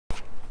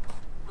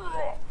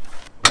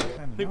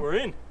I think we're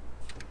in.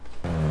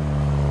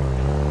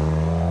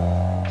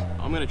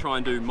 I'm going to try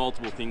and do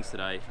multiple things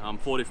today,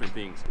 4 different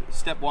things.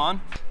 Step 1,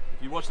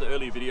 if you watch the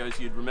earlier videos,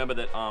 you'd remember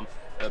that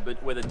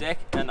but where the deck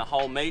and the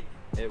hull meet,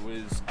 it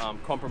was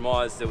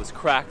compromised, there was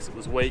cracks, it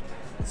was weak.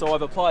 So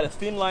I've applied a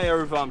thin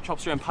layer of chop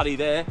strand putty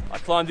there. I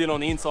climbed in on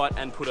the inside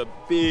and put a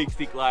big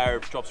thick layer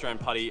of chop strand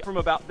putty from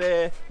about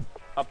there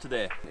up to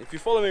there. If you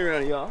follow me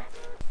around here,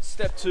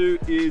 step 2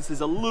 is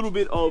there's a little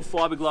bit of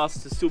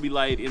fiberglass to still be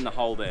laid in the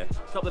hole there.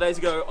 A couple of days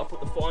ago, I put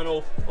the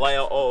final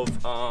layer of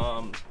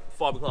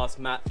fiberglass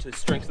mat to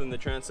strengthen the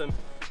transom.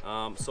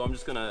 So I'm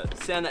just gonna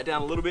sand that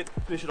down a little bit,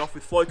 finish it off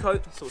with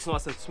Flowcoat so it's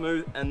nice and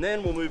smooth, and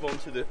then we'll move on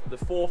to the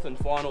 4th and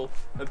final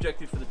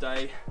objective for the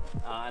day,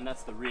 and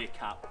that's the rear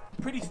cap.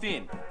 Pretty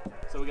thin,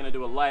 so we're gonna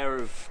do a layer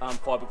of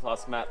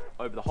fiberglass mat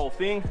over the whole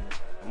thing,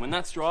 and when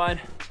that's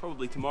dried,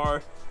 probably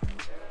tomorrow,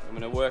 I'm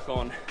gonna work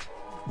on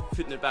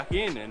fitting it back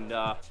in, and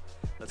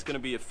that's gonna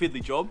be a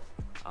fiddly job,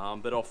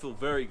 but I'll feel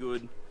very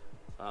good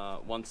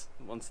once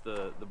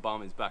the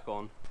bum is back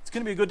on. It's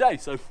gonna be a good day,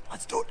 so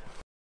let's do it.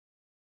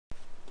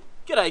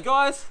 G'day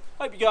guys,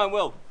 hope you're going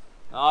well.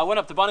 I went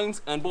up to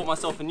Bunnings and bought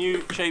myself a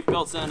new cheap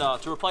belt sander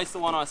to replace the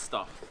one I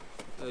stuffed.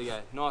 There you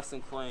go, nice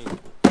and clean.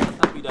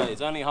 Happy days,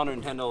 only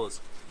 $110.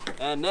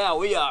 And now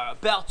we are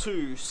about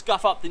to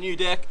scuff up the new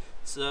deck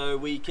so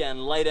we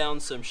can lay down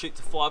some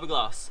sheets of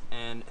fiberglass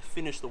and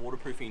finish the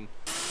waterproofing.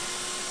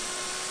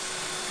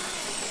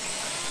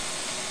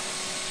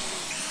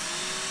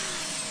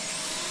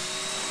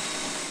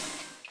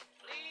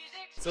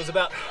 So there's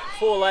about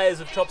 4 layers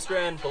of chop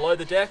strand below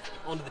the deck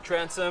onto the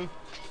transom,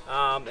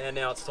 and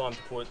now it's time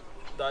to put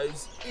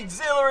those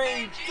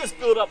auxiliary, just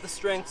build up the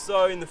strength,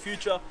 so in the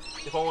future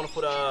if I want to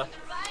put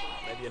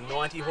maybe a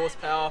 90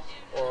 horsepower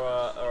or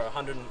a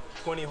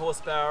 120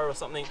 horsepower or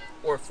something,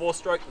 or a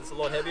 4-stroke that's a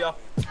lot heavier,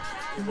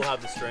 it will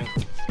have the strength.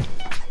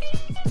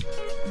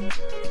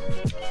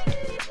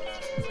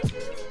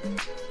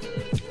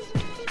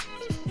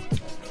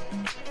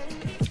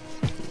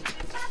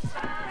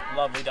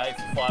 Lovely day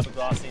for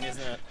fiberglassing,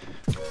 isn't it?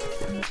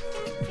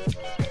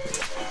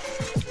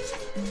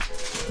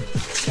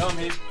 Come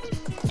here.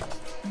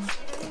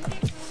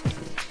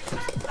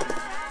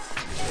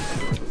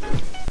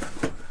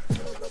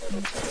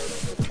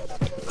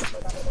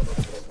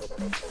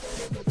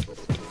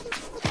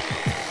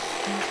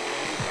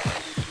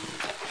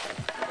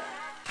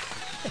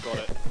 Got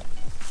it.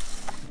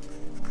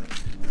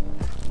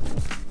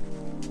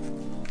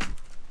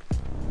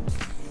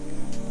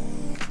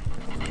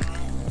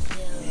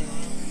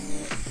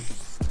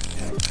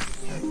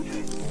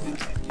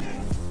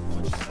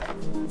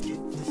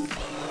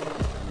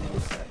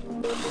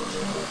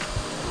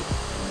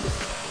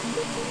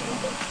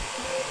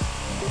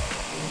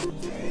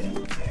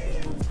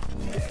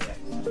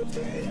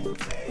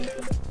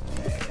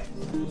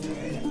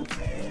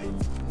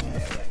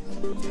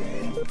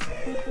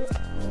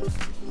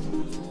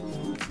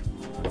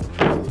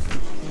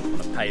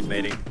 Paid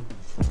meeting.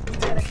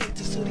 Dedicate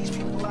to see these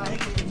people out here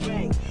getting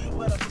bang.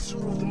 What a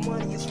pursuit of the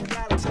money is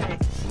reality.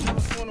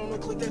 Telephone on the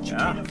click that you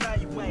can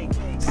evaluate.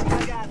 See,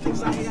 I got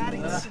things out here I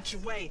didn't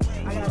situate.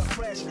 I got a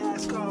fresh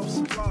ass car with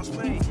some gloss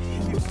paint.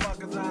 People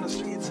walking down the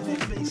street to their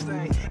face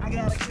thing. I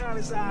got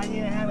accountants out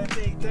here having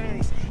big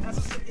days. As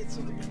I sit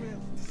into the crib,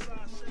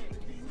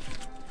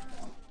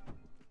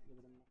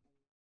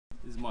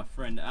 This is my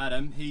friend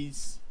Adam.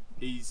 He's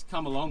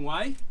come a long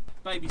way.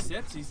 Baby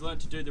steps. He's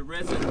learned to do the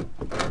resin,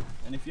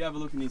 and if you have a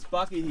look in his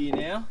bucket here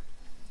now,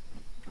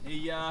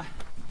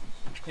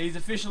 he's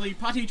officially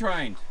putty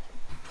trained.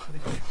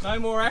 No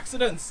more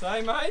accidents, eh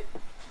mate?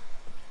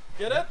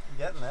 Get it?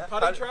 Getting there.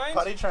 Putty trained?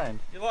 Putty trained.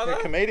 You like You're that?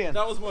 a comedian.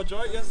 That was my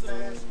joke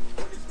yesterday.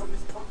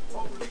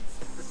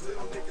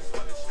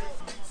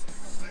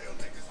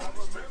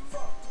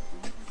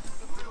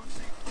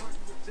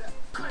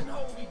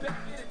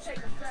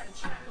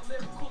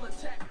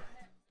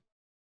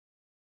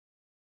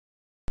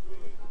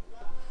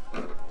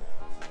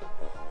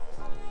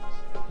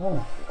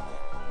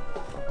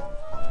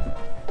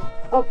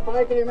 Oh,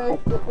 spiky, mate.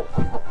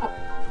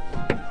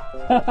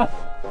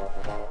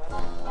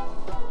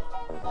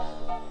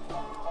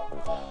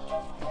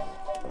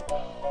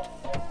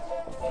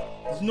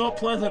 It's not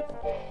pleasant.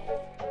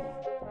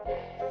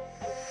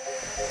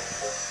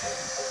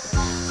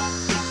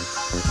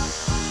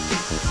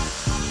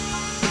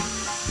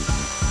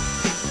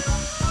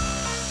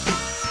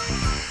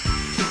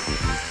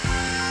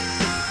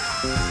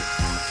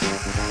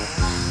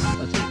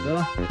 That's a bit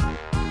better.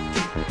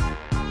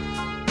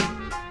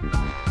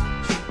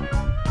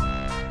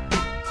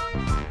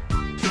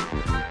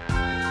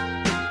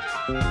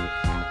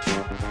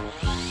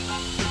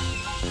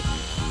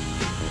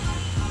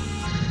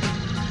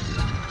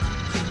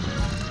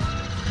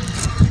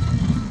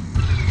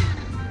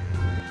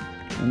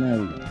 And there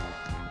we go.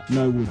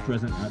 No wood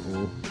present at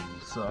all.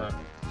 So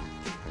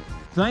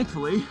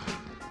thankfully,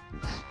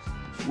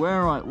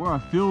 where I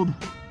filled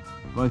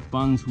both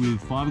bungs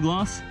with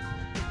fiberglass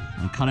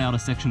and cut out a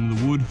section of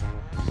the wood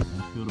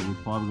and filled it with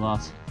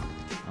fiberglass,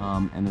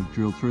 and then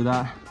drilled through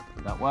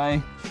that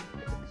way,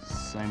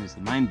 same as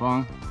the main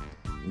bung.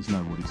 There's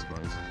no wood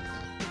exposed.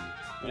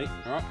 Ready?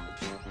 Alright.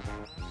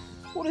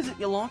 What is it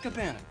you like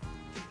about it?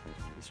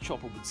 This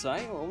chopper would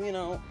say, or you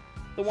know,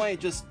 the way it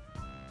just,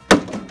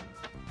 the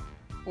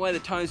way the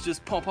toes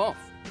just pop off.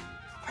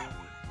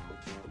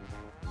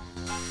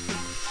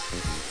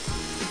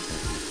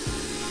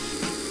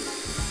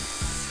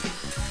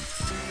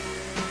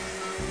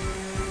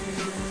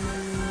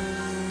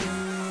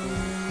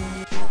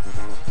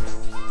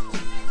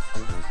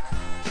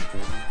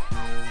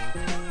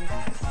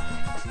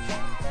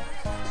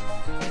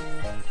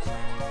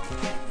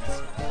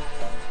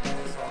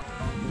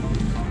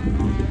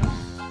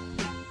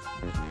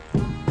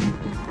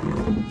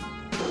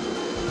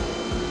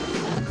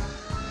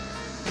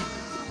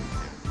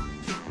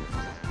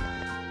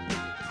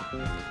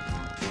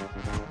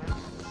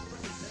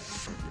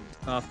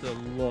 After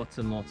lots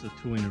and lots of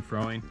toing and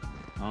froing,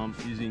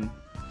 using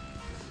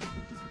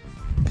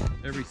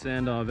every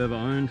sander I've ever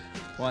owned,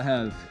 I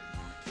have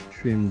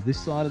trimmed this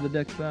side of the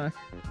deck back,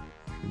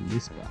 trimmed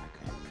this back,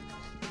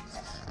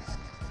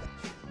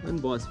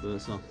 and vice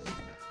versa,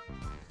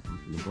 and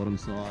from the bottom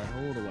side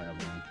all the way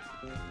around,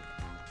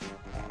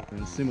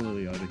 and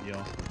similarly over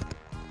here.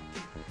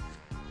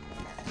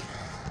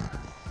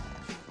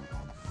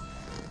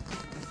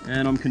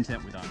 And I'm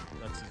content with that.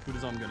 That's as good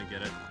as I'm going to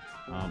get it.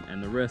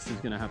 And the rest is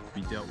going to have to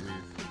be dealt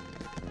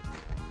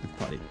with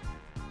putty.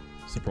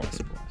 Surprise,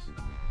 surprise.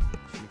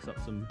 Mix up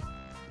some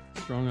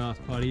strong ass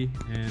putty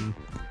and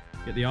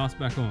get the arse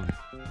back on.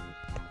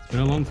 It's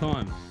been a long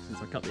time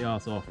since I cut the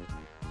arse off.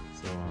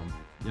 So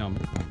yeah, I'm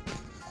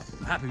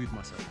happy with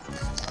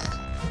myself.